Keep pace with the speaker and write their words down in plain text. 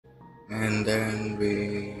And then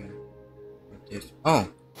we oh,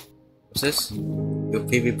 what's this? Your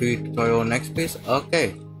PvP tutorial next please?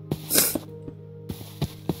 Okay.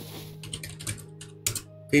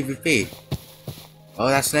 PvP. Oh,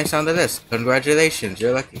 that's next on the list. Congratulations,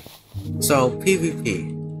 you're lucky. So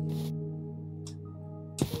PvP.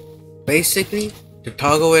 Basically, to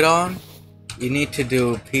toggle it on, you need to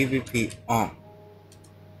do PvP on.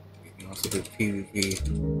 You can also do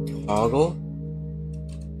PvP toggle.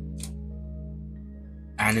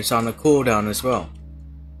 And it's on the cooldown as well.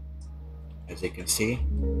 As you can see.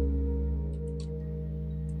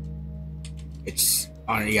 It's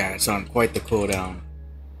on quite the cooldown.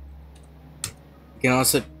 You can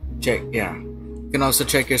also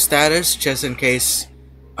check your status just in case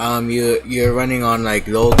you're running on like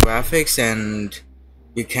low graphics and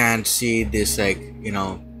you can't see this like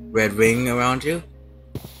red ring around you.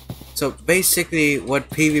 So basically what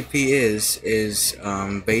PvP is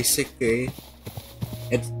basically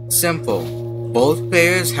it's simple. Both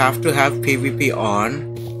players have to have PvP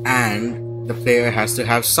on and the player has to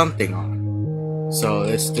have something on. So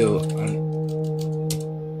let's just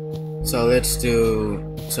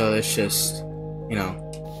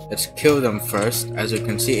let's kill them first. As you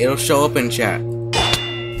can see, it'll show up in chat. You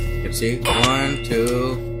can see 1,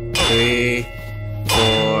 2, 3, 4,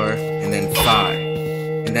 and then 5,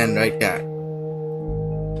 and then like that.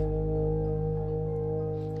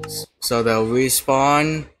 So they'll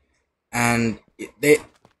respawn, and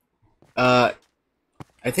I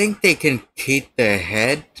think they can keep their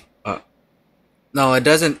head. No, it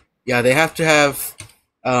doesn't. Yeah, they have to have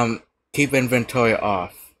keep inventory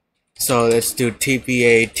off. So let's do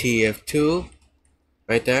TPA TF2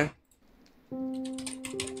 right there.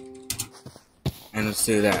 And let's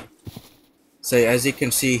do that. So as you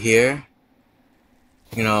can see here,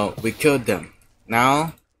 we killed them.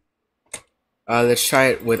 Now, let's try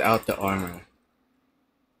it without the armor.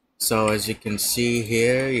 So as you can see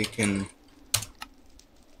here, you can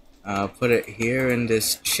put it here in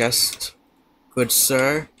this chest, good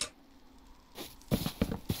sir.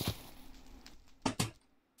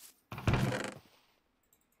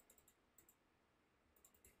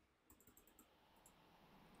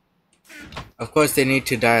 Of course, they need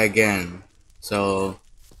to die again, so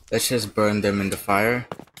let's just burn them in the fire.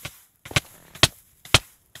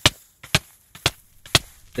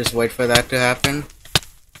 Just wait for that to happen.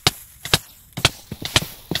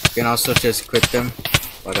 You can also just quit them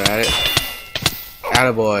while they're at it.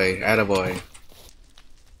 Attaboy, attaboy.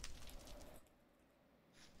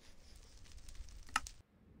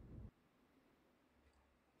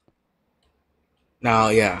 Now,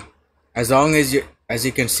 yeah, as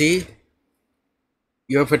you can see,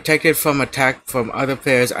 you're protected from attack from other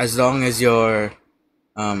players as long as your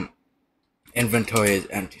inventory is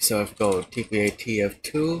empty. So if go TPA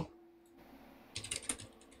TF2,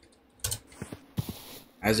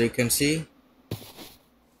 as you can see,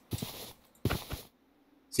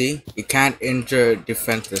 you can't injure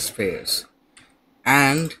defenseless players,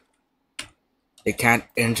 and they can't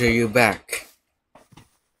injure you back.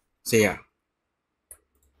 So yeah,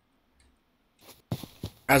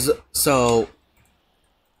 as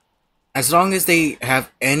long as they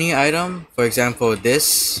have any item, for example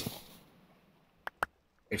this,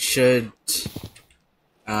 it should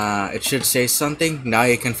say something. Now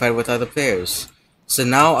you can fight with other players. So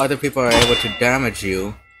now other people are able to damage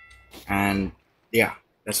you, and yeah,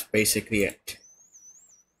 that's basically it.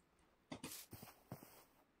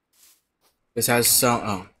 This has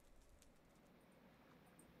some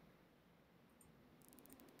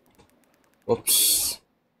whoops.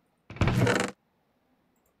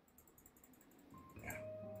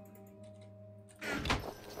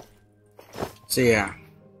 So yeah,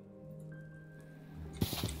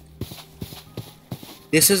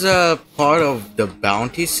 this is a part of the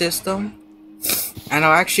bounty system, and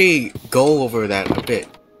I'll actually go over that a bit.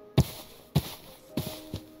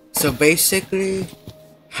 So basically,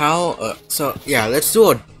 let's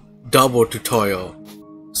do a double tutorial.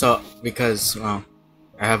 So because I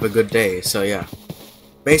have a good day. So yeah,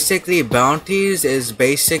 basically bounties is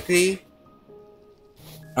basically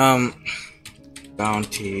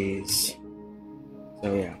bounties.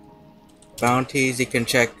 So yeah, bounties, you can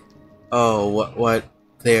check what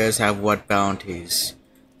players have what bounties,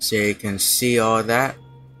 so you can see all that.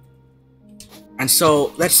 And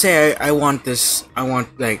so let's say I want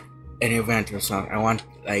like an event or something. I want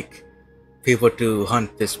like people to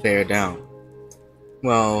hunt this player down.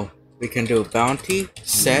 Well, we can do bounty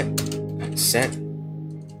set and set.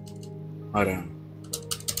 Hold on.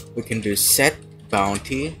 We can do set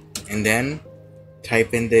bounty and then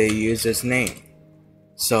type in the user's name.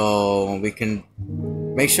 So we can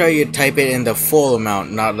make sure you type it in the full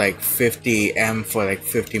amount, not like 50M for like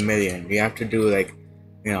 50 million. You have to do like,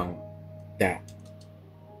 you know, that.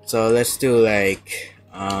 So let's do like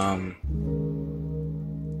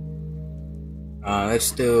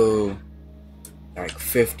let's do like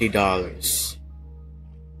 $50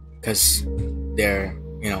 because they're,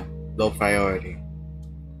 you know, low priority.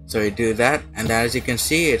 So you do that, and as you can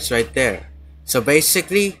see, it's right there. So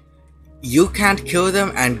basically, you can't kill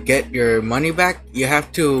them and get your money back. You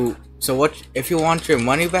have to. So what if you want your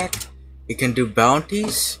money back? You can do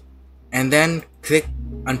bounties, and then click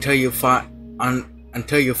until you find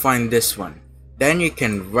this one. Then you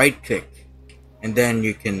can right click, and then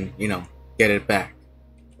you can, you know, get it back.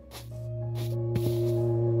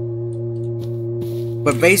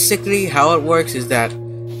 But basically, how it works is that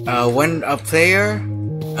when a player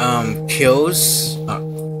kills,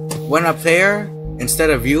 when a player instead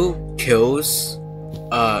of you kills,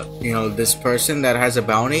 you know, this person that has a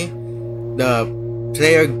bounty, the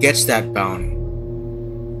player gets that bounty.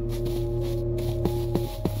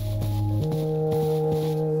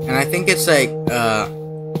 And I think it's like,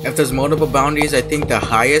 if there's multiple bounties, I think the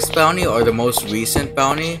highest bounty or the most recent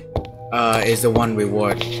bounty is the one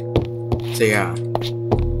rewarded. So yeah,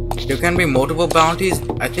 there can be multiple bounties.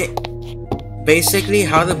 I think basically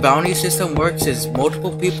how the bounty system works is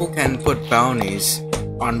multiple people can put bounties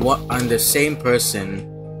on the same person.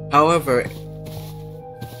 However,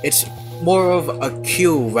 it's more of a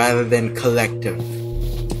queue rather than collective.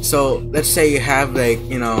 So let's say you have like,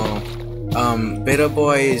 you know, Bitter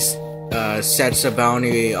Boys sets a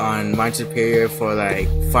bounty on Minesuperior for like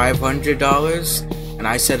 $500, and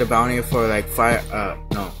I set a bounty for like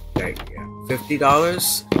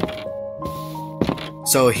 $50.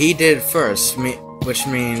 So he did first, which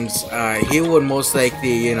means he would most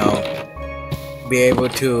likely, you know, be able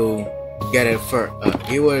to get it first.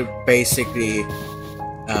 He would basically,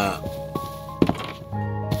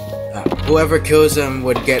 whoever kills him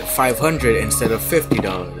would get $500 instead of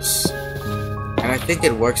 $50. And I think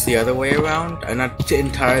it works the other way around. I'm not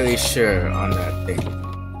entirely sure on that thing.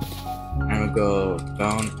 I'm gonna go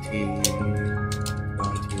bounty.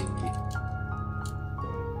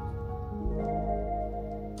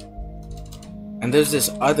 And there's this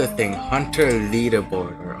other thing, Hunter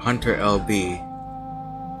Leaderboard or Hunter LB.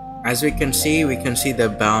 As we can see the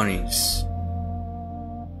bounties.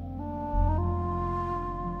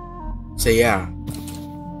 So yeah,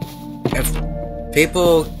 if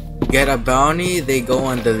people get a bounty, they go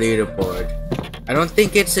on the leaderboard. I don't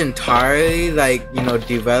think it's entirely like, you know,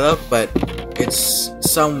 developed, but it's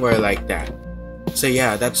somewhere like that. So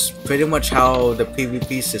yeah, that's pretty much how the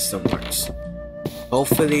PvP system works.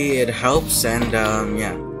 Hopefully it helps, and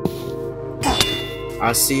yeah,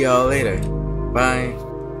 I'll see y'all later. Bye.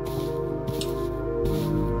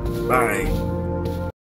 Bye.